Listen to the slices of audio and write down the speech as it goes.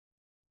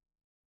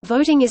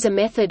Voting is a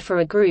method for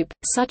a group,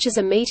 such as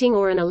a meeting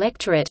or an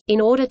electorate, in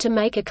order to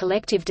make a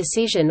collective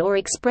decision or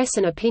express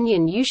an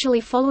opinion,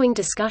 usually following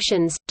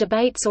discussions,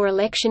 debates or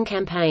election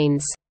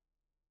campaigns.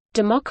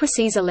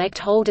 Democracies elect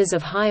holders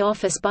of high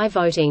office by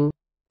voting.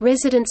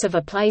 Residents of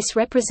a place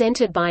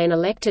represented by an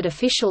elected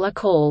official are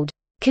called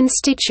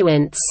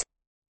constituents,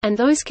 and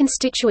those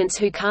constituents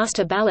who cast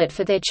a ballot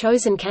for their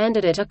chosen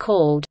candidate are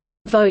called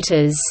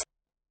voters.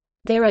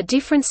 There are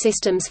different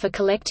systems for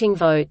collecting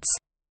votes.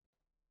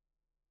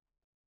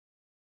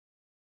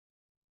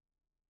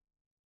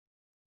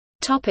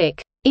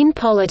 In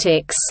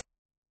politics.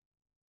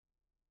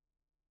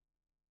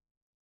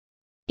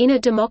 In a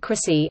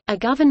democracy, a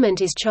government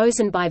is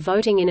chosen by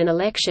voting in an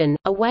election,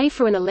 a way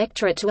for an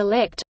electorate to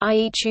elect,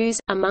 i.e. choose,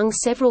 among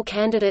several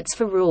candidates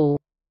for rule.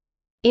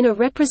 In a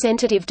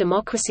representative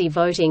democracy,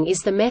 voting is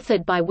the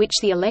method by which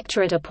the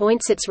electorate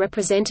appoints its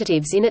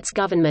representatives in its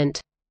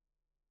government.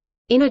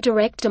 In a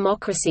direct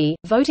democracy,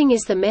 voting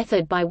is the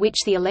method by which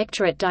the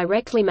electorate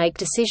directly make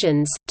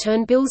decisions,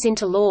 turn bills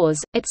into laws,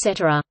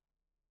 etc.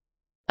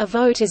 A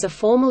vote is a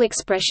formal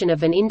expression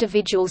of an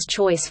individual's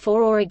choice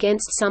for or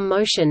against some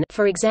motion,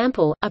 for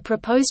example, a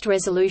proposed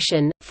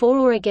resolution, for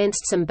or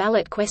against some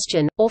ballot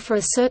question, or for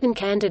a certain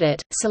candidate,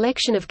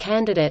 selection of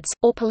candidates,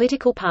 or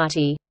political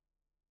party.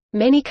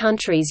 Many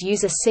countries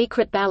use a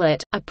secret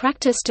ballot, a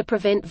practice to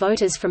prevent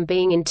voters from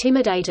being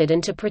intimidated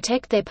and to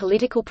protect their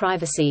political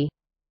privacy.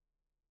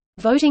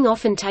 Voting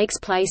often takes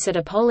place at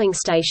a polling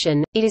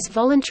station. It is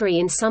voluntary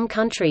in some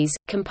countries,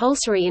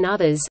 compulsory in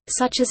others,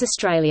 such as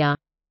Australia.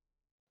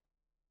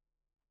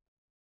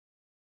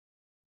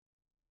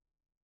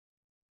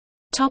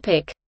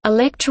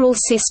 Electoral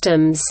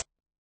systems.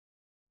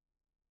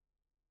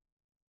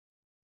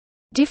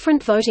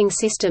 Different voting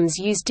systems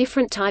use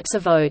different types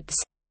of votes.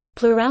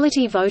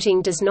 Plurality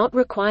voting does not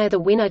require the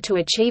winner to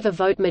achieve a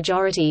vote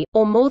majority,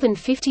 or more than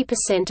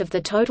 50% of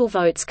the total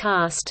votes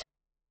cast.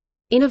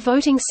 In a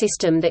voting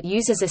system that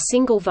uses a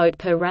single vote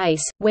per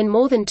race, when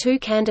more than 2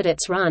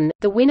 candidates run,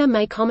 the winner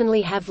may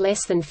commonly have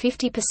less than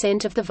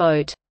 50% of the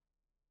vote.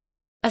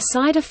 A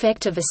side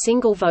effect of a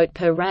single vote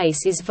per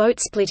race is vote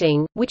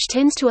splitting, which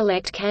tends to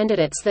elect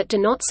candidates that do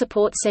not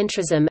support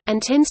centrism,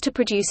 and tends to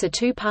produce a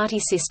two-party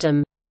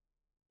system.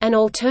 An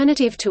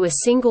alternative to a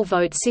single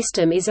vote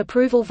system is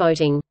approval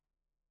voting.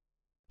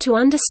 To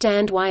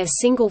understand why a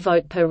single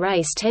vote per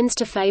race tends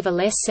to favor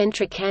less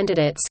centric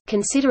candidates,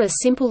 consider a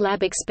simple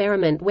lab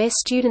experiment where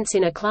students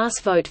in a class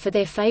vote for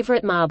their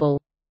favorite marble.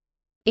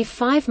 If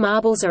 5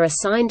 marbles are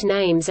assigned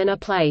names and are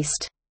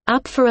placed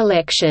up for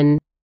election,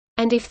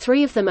 and if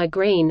 3 of them are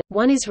green,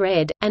 1 is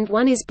red, and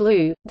 1 is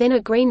blue, then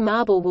a green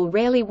marble will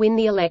rarely win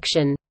the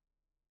election.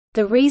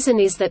 The reason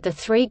is that the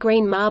 3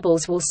 green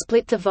marbles will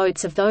split the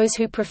votes of those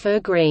who prefer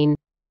green.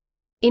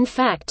 In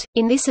fact,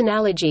 in this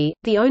analogy,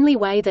 the only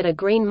way that a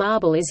green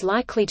marble is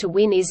likely to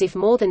win is if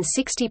more than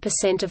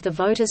 60% of the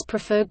voters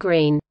prefer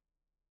green.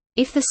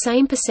 If the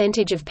same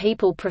percentage of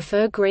people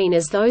prefer green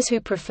as those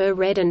who prefer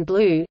red and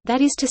blue, that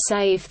is to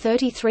say if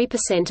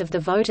 33% of the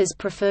voters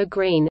prefer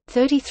green,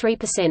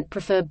 33%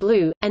 prefer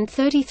blue, and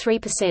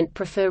 33%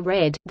 prefer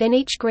red, then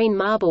each green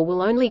marble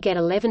will only get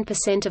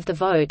 11% of the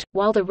vote,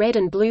 while the red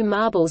and blue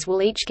marbles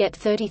will each get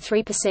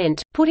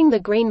 33%, putting the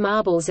green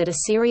marbles at a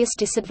serious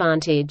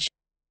disadvantage.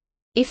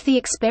 If the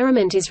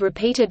experiment is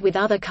repeated with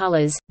other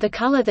colors, the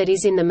color that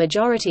is in the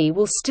majority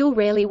will still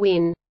rarely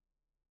win.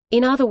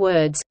 In other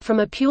words,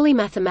 from a purely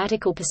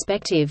mathematical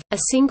perspective, a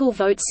single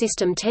vote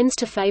system tends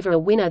to favor a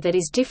winner that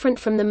is different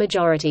from the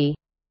majority.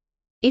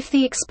 If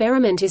the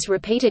experiment is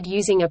repeated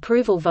using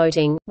approval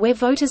voting, where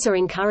voters are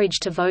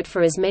encouraged to vote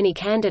for as many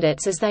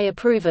candidates as they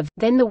approve of,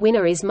 then the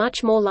winner is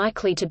much more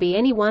likely to be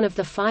any one of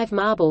the 5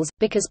 marbles,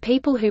 because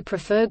people who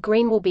prefer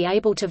green will be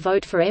able to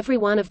vote for every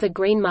one of the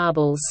green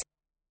marbles.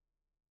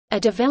 A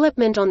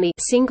development on the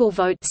single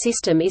vote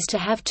system is to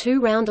have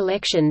 2-round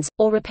elections,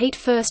 or repeat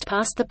first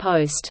past the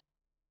post.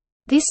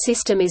 This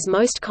system is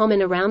most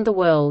common around the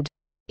world.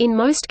 In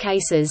most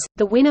cases,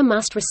 the winner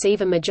must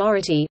receive a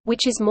majority,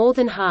 which is more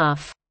than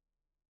half.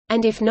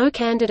 And if no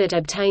candidate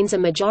obtains a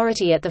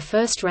majority at the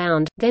first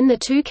round, then the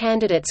 2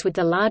 candidates with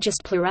the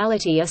largest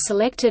plurality are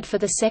selected for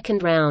the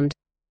second round.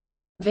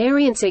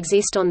 Variants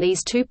exist on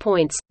these 2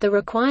 points. The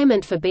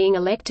requirement for being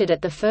elected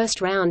at the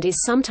first round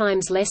is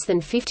sometimes less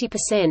than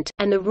 50%,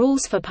 and the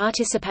rules for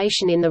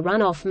participation in the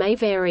runoff may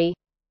vary.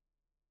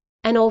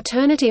 An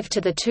alternative to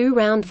the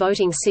 2-round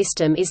voting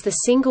system is the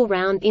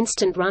single-round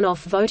instant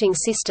runoff voting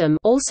system,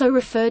 also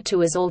referred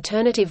to as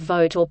alternative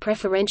vote or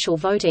preferential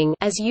voting,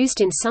 as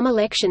used in some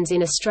elections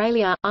in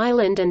Australia,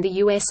 Ireland and the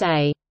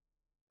USA.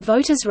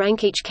 Voters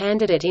rank each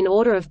candidate in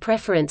order of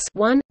preference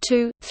 1,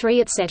 2, 3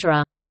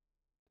 etc.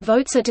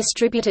 Votes are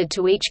distributed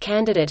to each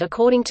candidate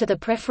according to the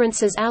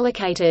preferences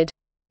allocated.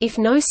 If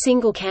no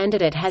single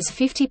candidate has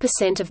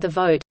 50% of the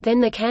vote, then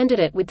the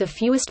candidate with the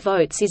fewest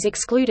votes is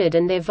excluded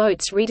and their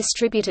votes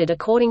redistributed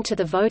according to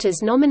the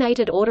voters'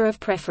 nominated order of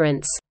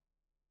preference.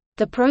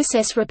 The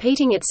process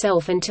repeating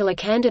itself until a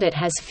candidate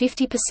has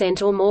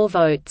 50% or more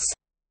votes.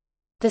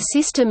 The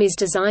system is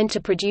designed to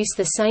produce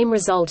the same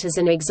result as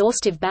an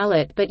exhaustive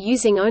ballot but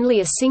using only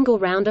a single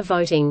round of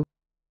voting.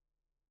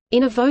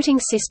 In a voting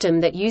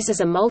system that uses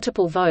a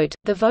multiple vote,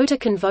 the voter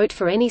can vote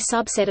for any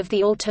subset of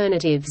the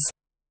alternatives.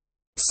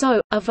 So,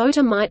 a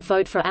voter might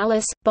vote for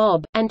Alice,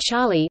 Bob, and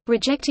Charlie,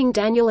 rejecting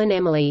Daniel and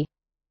Emily.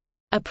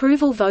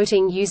 Approval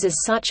voting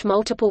uses such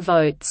multiple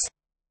votes.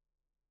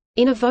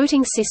 In a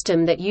voting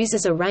system that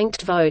uses a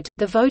ranked vote,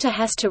 the voter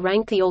has to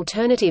rank the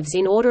alternatives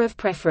in order of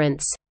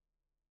preference.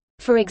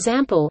 For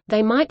example,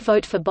 they might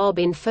vote for Bob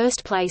in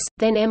first place,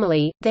 then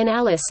Emily, then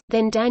Alice,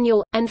 then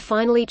Daniel, and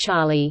finally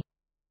Charlie.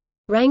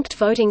 Ranked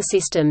voting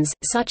systems,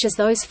 such as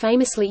those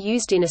famously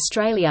used in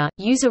Australia,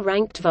 use a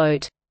ranked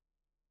vote.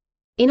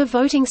 In a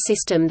voting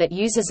system that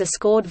uses a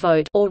scored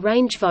vote or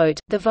range vote,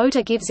 the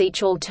voter gives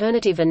each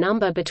alternative a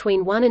number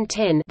between 1 and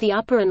 10. The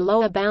upper and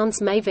lower bounds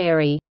may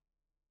vary.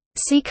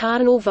 See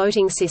cardinal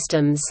voting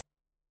systems.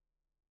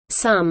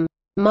 Some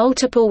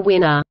multiple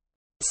winner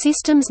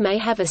systems may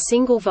have a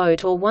single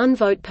vote or one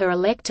vote per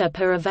elector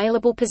per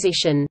available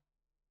position.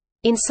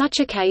 In such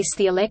a case,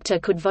 the elector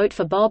could vote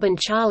for Bob and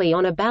Charlie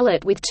on a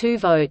ballot with 2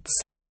 votes.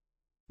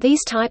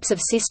 These types of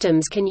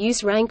systems can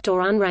use ranked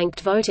or unranked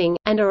voting,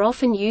 and are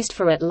often used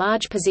for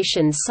at-large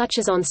positions such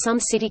as on some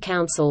city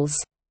councils.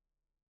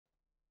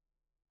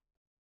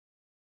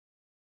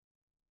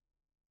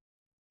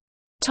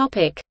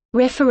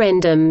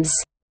 Referendums.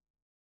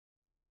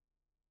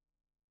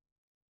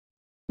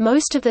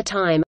 Most of the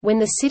time, when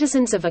the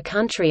citizens of a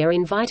country are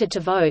invited to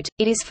vote,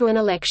 it is for an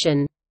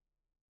election.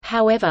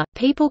 However,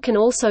 people can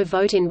also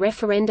vote in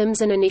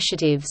referendums and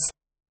initiatives.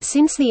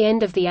 Since the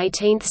end of the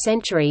 18th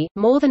century,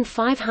 more than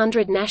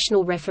 500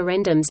 national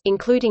referendums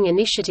including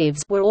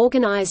initiatives were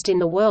organized in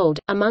the world,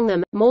 among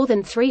them, more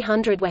than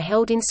 300 were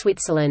held in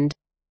Switzerland.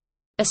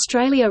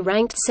 Australia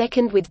ranked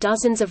second with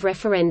dozens of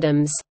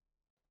referendums.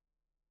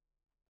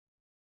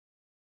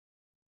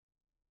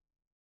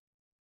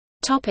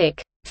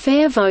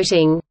 Fair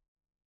voting.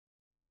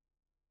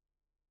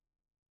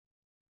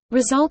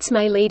 Results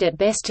may lead at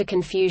best to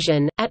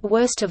confusion, at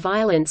worst to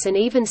violence and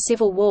even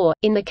civil war,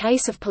 in the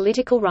case of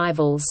political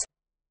rivals.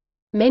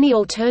 Many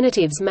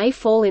alternatives may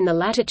fall in the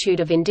latitude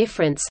of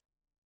indifference.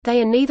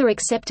 They are neither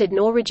accepted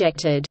nor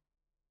rejected.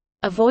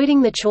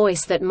 Avoiding the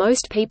choice that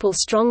most people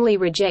strongly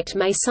reject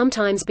may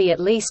sometimes be at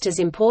least as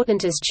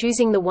important as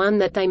choosing the one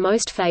that they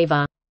most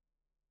favor.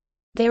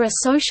 There are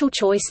social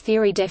choice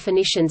theory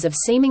definitions of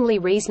seemingly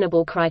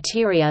reasonable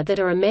criteria that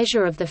are a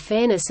measure of the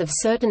fairness of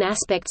certain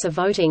aspects of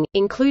voting,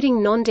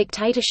 including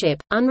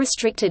non-dictatorship,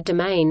 unrestricted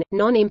domain,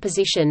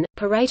 non-imposition,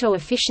 Pareto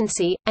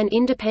efficiency, and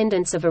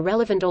independence of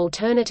irrelevant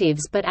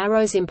alternatives. But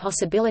Arrow's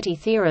impossibility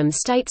theorem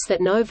states that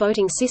no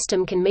voting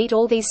system can meet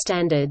all these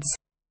standards.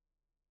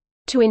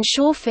 To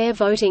ensure fair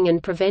voting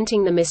and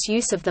preventing the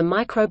misuse of the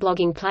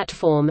microblogging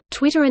platform,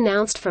 Twitter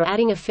announced for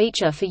adding a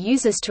feature for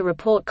users to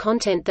report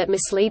content that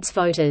misleads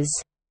voters.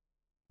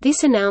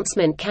 This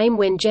announcement came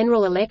when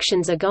general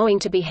elections are going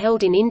to be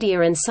held in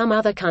India and some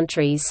other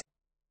countries.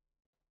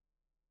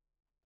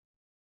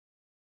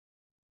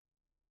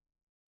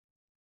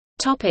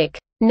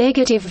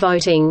 Negative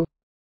voting.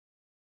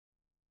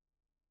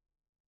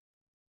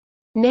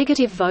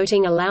 Negative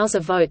voting allows a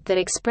vote that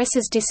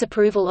expresses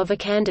disapproval of a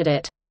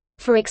candidate.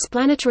 For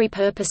explanatory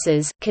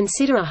purposes,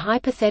 consider a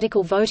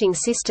hypothetical voting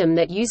system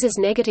that uses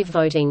negative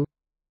voting.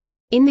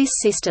 In this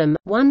system,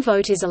 one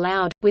vote is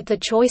allowed, with the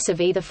choice of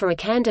either for a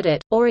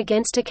candidate, or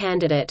against a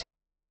candidate.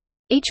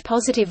 Each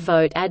positive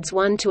vote adds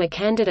 1 to a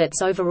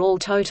candidate's overall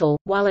total,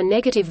 while a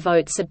negative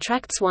vote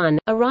subtracts 1,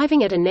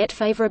 arriving at a net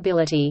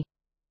favorability.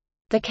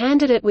 The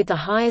candidate with the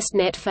highest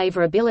net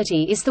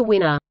favorability is the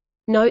winner.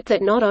 Note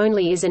that not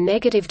only is a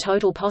negative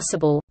total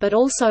possible, but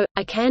also,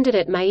 a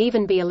candidate may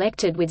even be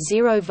elected with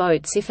 0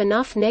 votes if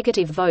enough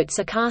negative votes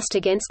are cast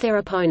against their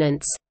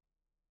opponents.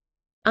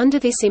 Under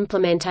this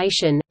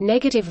implementation,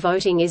 negative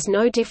voting is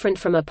no different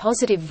from a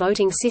positive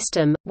voting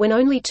system, when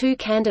only 2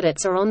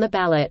 candidates are on the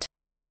ballot.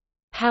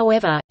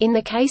 However, in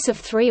the case of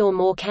 3 or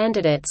more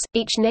candidates,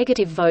 each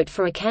negative vote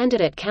for a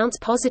candidate counts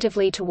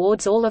positively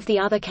towards all of the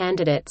other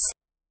candidates.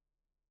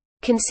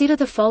 Consider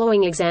the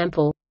following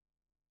example.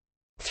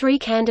 3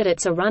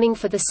 candidates are running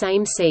for the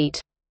same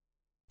seat.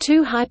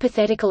 2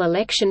 hypothetical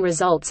election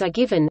results are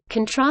given,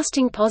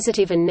 contrasting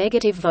positive and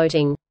negative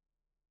voting.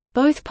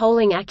 Both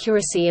polling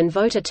accuracy and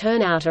voter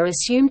turnout are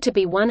assumed to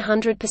be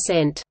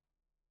 100%.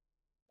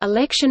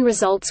 Election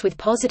results with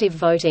positive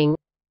voting.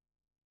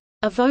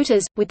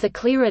 Voters, with the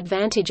clear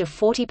advantage of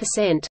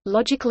 40%,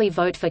 logically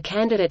vote for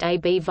candidate A.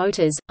 B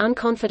voters,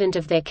 unconfident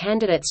of their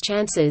candidate's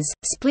chances,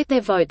 split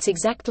their votes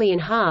exactly in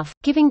half,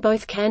 giving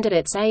both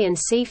candidates A and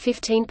C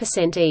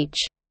 15% each.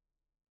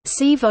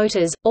 C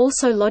voters,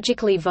 also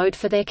logically vote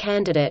for their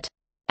candidate.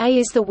 A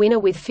is the winner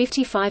with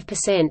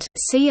 55%,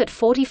 C at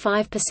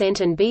 45%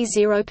 and B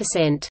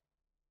 0%.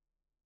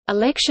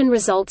 Election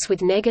results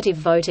with negative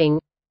voting.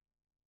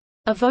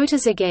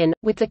 Voters again,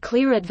 with the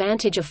clear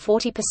advantage of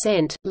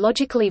 40%,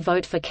 logically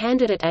vote for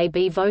candidate A.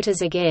 B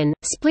voters again,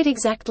 split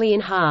exactly in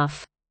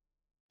half.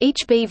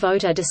 Each B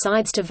voter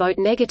decides to vote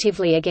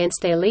negatively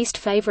against their least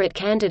favorite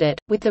candidate,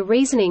 with the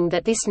reasoning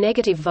that this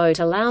negative vote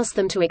allows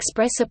them to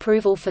express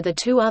approval for the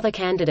two other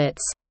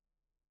candidates.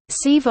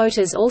 C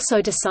voters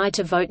also decide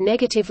to vote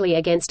negatively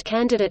against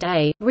candidate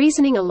A,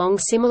 reasoning along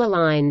similar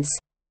lines.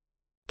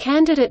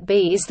 Candidate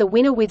B is the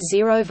winner with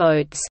 0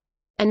 votes.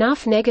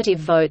 Enough negative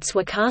votes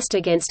were cast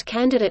against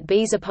candidate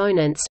B's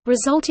opponents,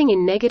 resulting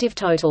in negative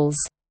totals.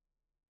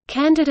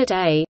 Candidate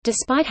A,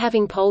 despite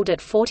having polled at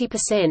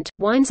 40%,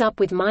 winds up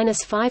with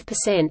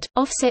 -5%,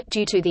 offset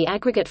due to the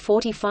aggregate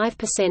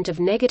 45% of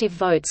negative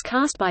votes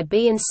cast by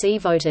B and C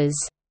voters.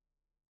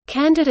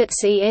 Candidate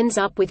C ends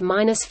up with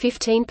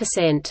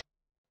 -15%.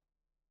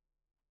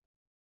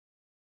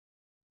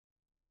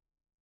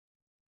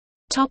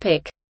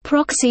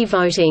 Proxy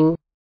voting.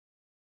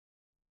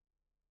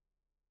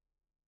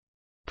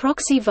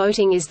 Proxy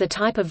voting is the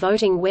type of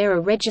voting where a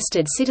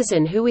registered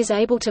citizen who is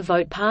able to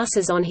vote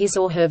passes on his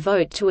or her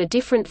vote to a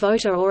different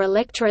voter or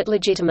electorate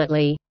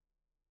legitimately.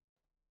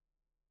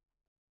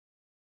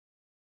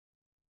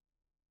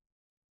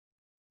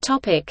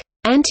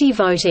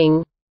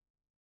 Anti-voting.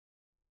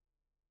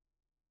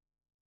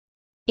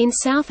 In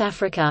South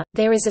Africa,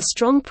 there is a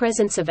strong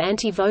presence of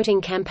anti-voting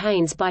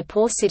campaigns by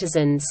poor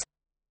citizens.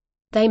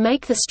 They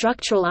make the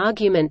structural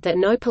argument that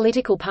no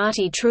political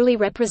party truly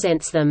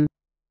represents them.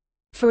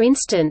 For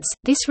instance,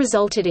 this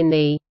resulted in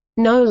the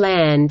 "No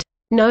Land,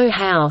 No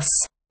House,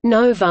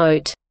 No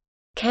Vote"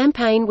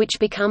 campaign, which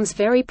becomes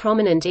very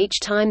prominent each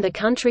time the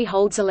country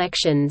holds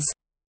elections.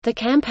 The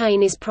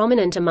campaign is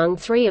prominent among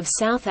 3 of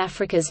South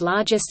Africa's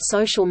largest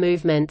social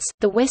movements,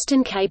 the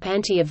Western Cape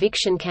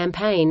Anti-Eviction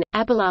Campaign,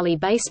 Abalali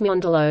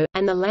Basemyondalo,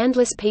 and the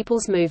Landless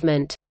People's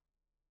Movement.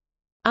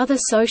 Other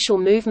social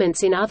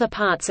movements in other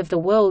parts of the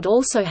world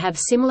also have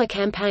similar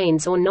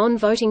campaigns or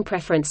non-voting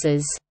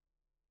preferences.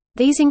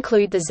 These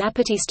include the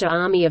Zapatista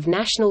Army of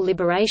National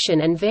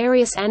Liberation and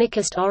various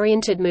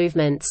anarchist-oriented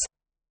movements.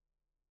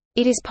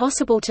 It is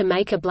possible to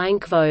make a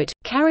blank vote,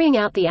 carrying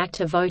out the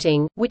act of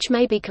voting, which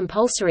may be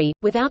compulsory,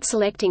 without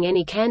selecting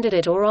any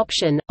candidate or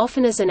option,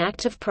 often as an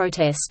act of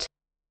protest.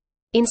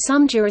 In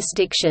some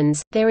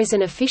jurisdictions, there is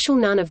an official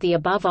none of the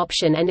above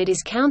option and it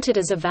is counted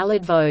as a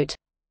valid vote.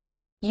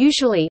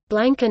 Usually,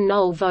 blank and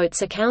null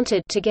votes are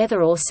counted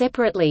together or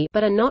separately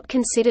but are not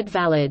considered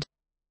valid.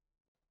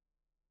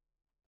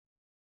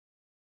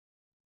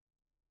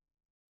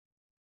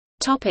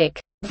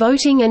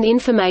 Voting and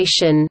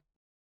information.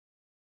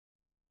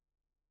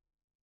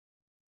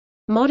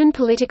 Modern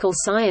political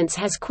science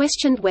has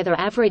questioned whether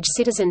average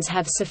citizens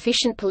have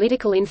sufficient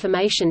political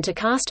information to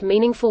cast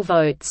meaningful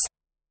votes.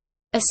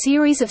 A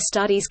series of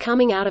studies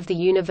coming out of the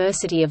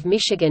University of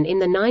Michigan in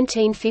the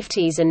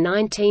 1950s and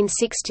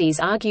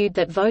 1960s argued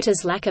that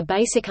voters lack a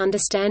basic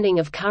understanding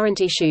of current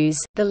issues,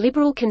 the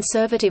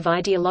liberal-conservative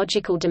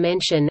ideological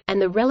dimension,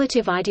 and the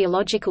relative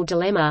ideological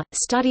dilemma.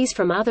 Studies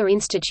from other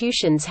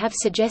institutions have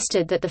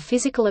suggested that the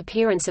physical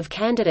appearance of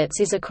candidates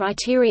is a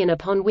criterion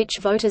upon which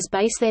voters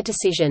base their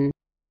decision.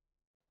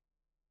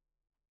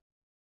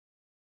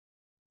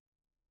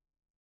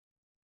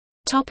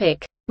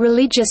 Topic: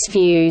 Religious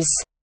views.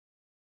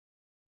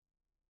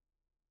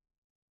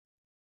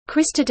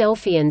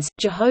 Christadelphians,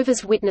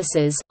 Jehovah's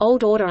Witnesses,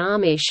 Old Order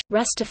Amish,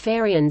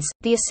 Rastafarians,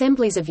 the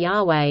Assemblies of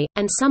Yahweh,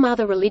 and some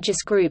other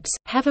religious groups,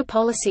 have a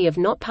policy of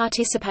not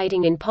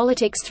participating in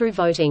politics through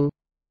voting.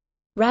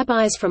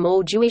 Rabbis from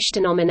all Jewish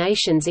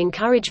denominations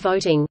encourage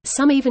voting,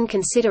 some even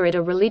consider it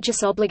a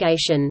religious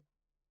obligation.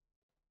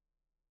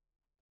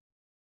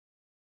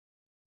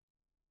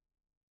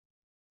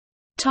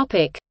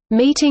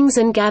 Meetings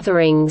and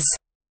gatherings.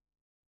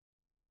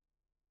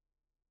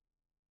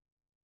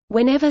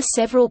 Whenever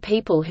several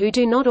people who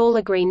do not all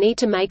agree need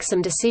to make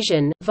some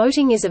decision,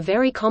 voting is a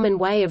very common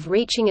way of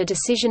reaching a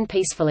decision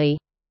peacefully.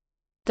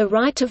 The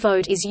right to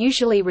vote is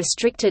usually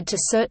restricted to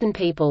certain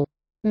people.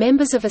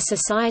 Members of a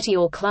society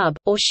or club,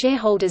 or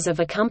shareholders of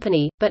a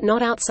company, but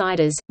not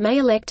outsiders, may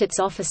elect its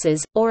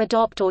officers, or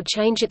adopt or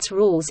change its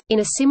rules,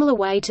 in a similar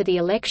way to the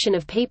election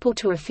of people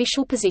to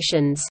official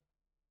positions.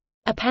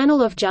 A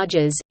panel of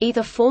judges,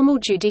 either formal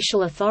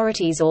judicial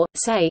authorities or,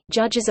 say,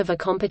 judges of a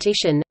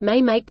competition,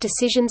 may make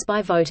decisions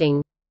by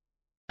voting.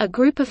 A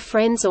group of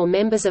friends or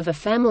members of a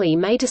family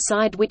may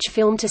decide which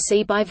film to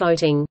see by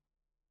voting.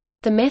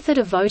 The method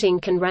of voting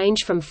can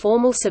range from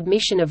formal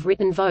submission of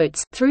written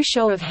votes, through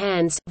show of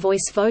hands,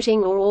 voice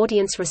voting or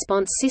audience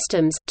response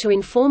systems, to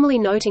informally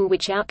noting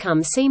which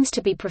outcome seems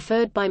to be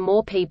preferred by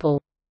more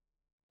people.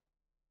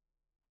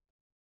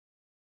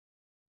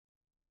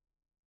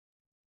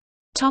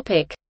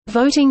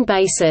 Voting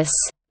basis.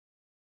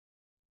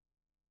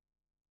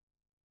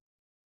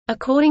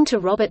 According to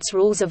Robert's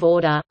Rules of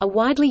Order, a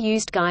widely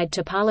used guide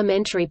to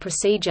parliamentary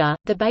procedure,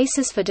 the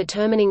basis for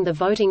determining the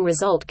voting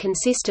result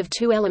consists of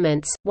 2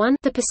 elements: 1,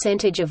 the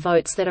percentage of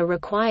votes that are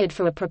required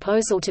for a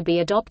proposal to be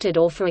adopted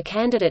or for a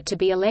candidate to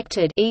be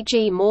elected,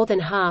 e.g. more than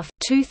half,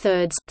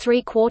 2/3,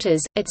 3/4,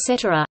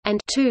 etc.,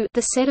 and 2,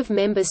 the set of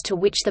members to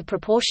which the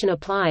proportion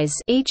applies,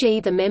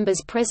 e.g. the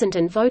members present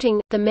and voting,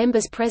 the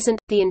members present,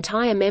 the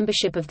entire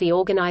membership of the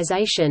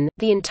organization,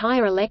 the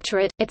entire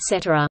electorate,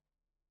 etc.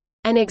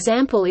 An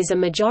example is a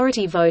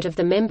majority vote of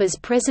the members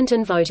present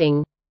and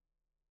voting.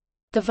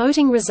 The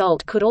voting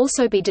result could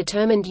also be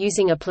determined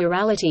using a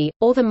plurality,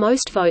 or the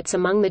most votes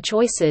among the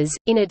choices.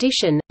 In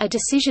addition, a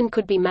decision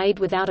could be made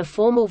without a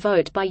formal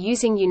vote by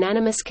using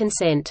unanimous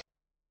consent.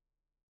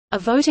 A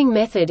voting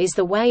method is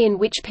the way in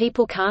which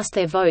people cast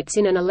their votes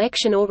in an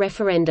election or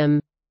referendum.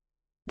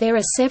 There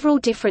are several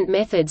different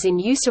methods in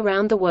use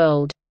around the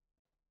world.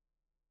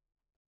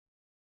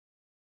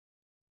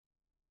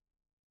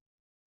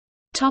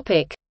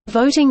 Topic: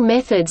 Voting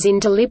methods in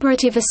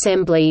deliberative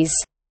assemblies.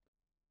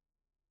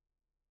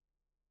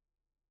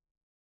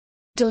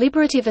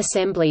 Deliberative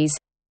assemblies,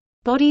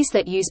 bodies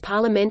that use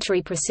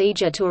parliamentary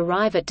procedure to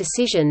arrive at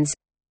decisions,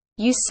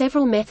 use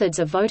several methods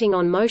of voting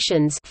on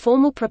motions,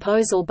 formal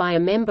proposal by a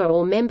member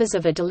or members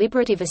of a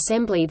deliberative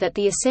assembly that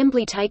the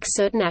assembly takes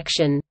certain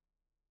action.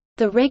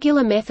 The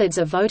regular methods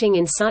of voting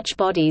in such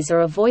bodies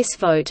are a voice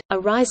vote, a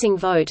rising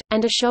vote,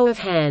 and a show of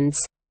hands.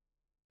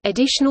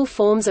 Additional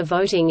forms of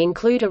voting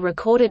include a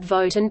recorded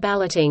vote and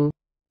balloting.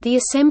 The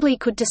assembly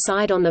could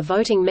decide on the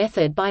voting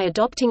method by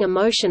adopting a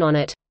motion on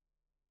it.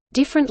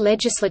 Different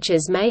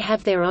legislatures may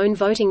have their own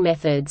voting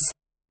methods.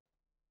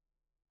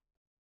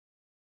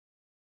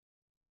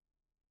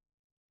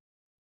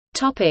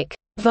 Topic: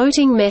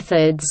 Voting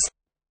methods.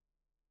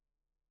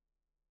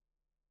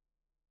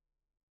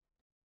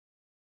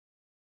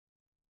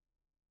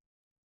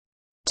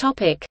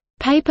 Topic: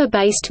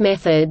 Paper-based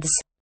methods.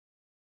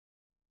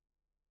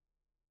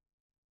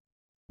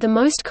 The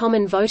most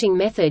common voting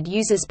method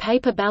uses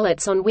paper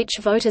ballots on which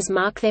voters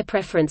mark their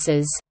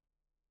preferences.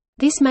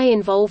 This may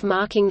involve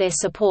marking their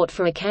support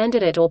for a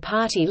candidate or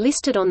party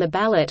listed on the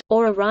ballot,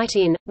 or a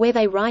write-in, where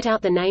they write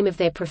out the name of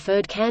their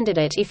preferred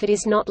candidate if it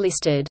is not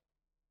listed.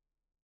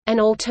 An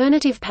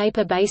alternative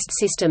paper-based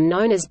system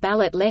known as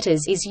ballot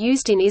letters is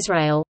used in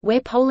Israel, where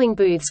polling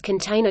booths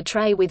contain a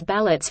tray with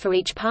ballots for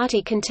each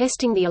party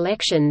contesting the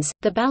elections.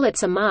 The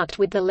ballots are marked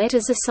with the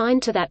letters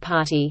assigned to that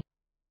party.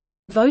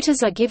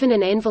 Voters are given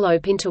an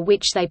envelope into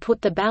which they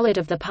put the ballot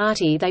of the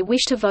party they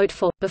wish to vote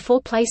for,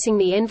 before placing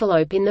the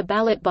envelope in the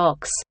ballot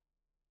box.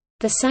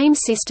 The same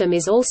system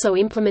is also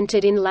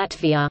implemented in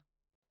Latvia.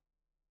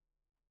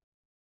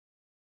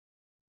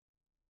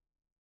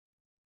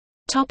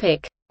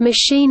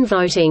 Machine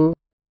voting.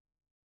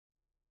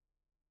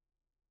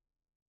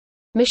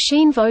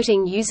 Machine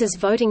voting uses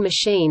voting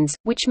machines,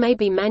 which may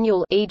be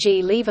manual,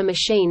 e.g. lever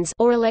machines,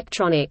 or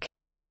electronic.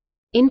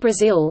 In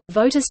Brazil,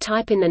 voters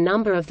type in the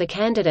number of the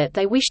candidate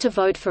they wish to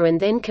vote for and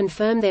then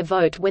confirm their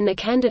vote when the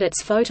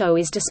candidate's photo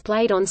is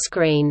displayed on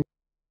screen.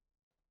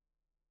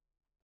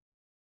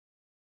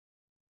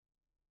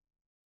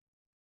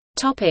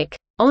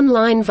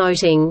 Online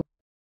voting.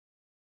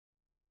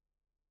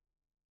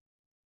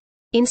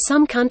 In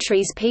some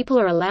countries people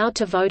are allowed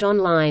to vote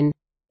online.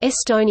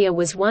 Estonia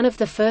was one of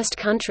the first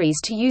countries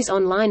to use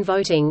online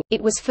voting.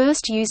 It was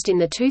first used in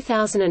the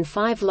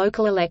 2005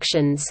 local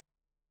elections.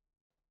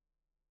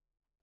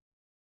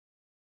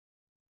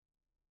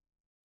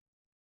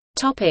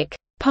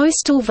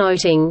 Postal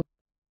voting.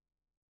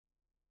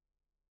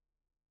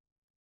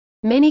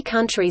 Many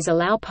countries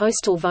allow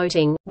postal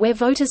voting, where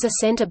voters are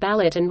sent a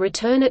ballot and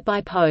return it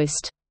by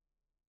post.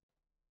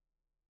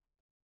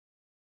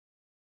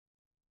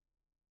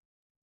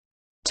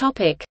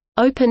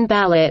 Open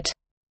ballot.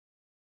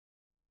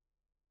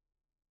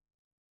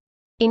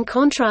 In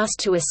contrast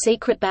to a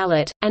secret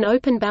ballot, an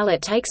open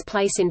ballot takes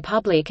place in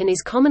public and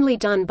is commonly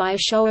done by a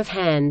show of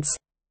hands.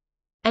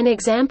 An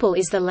example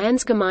is the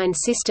Landsgemeinde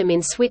system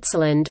in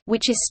Switzerland,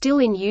 which is still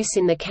in use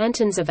in the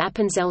cantons of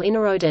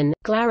Appenzell-Innerrhoden,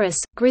 Glarus,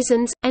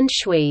 Grisons, and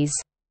Schwyz.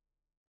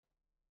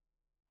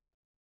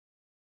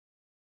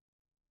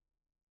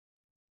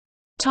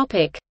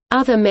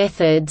 Other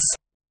methods.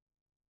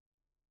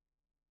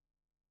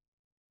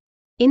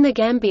 In the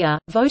Gambia,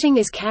 voting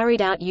is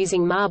carried out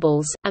using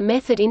marbles, a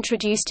method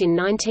introduced in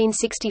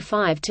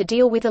 1965 to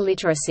deal with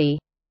illiteracy.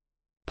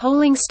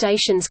 Polling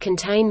stations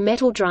contain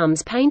metal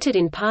drums painted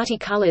in party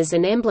colors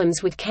and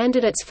emblems with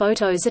candidates'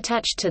 photos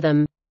attached to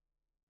them.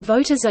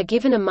 Voters are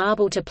given a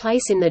marble to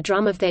place in the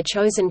drum of their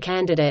chosen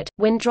candidate.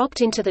 When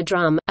dropped into the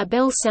drum, a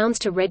bell sounds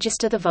to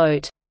register the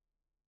vote.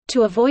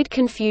 To avoid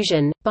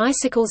confusion,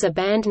 bicycles are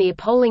banned near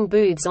polling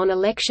booths on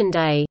election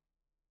day.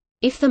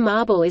 If the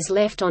marble is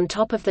left on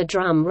top of the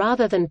drum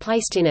rather than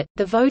placed in it,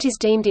 the vote is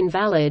deemed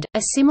invalid.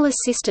 A similar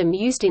system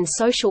used in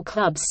social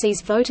clubs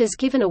sees voters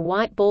given a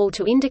white ball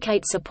to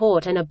indicate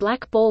support and a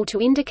black ball to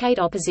indicate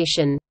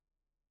opposition.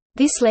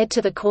 This led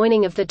to the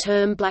coining of the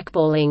term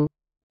blackballing.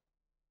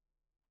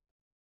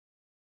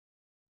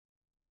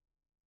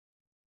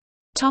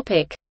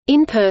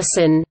 In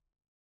person.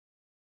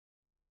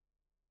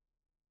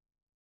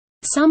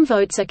 Some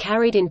votes are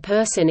carried in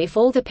person if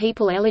all the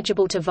people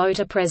eligible to vote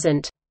are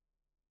present.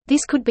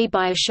 This could be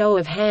by a show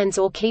of hands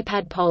or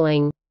keypad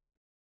polling.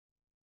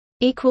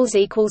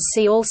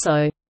 See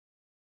also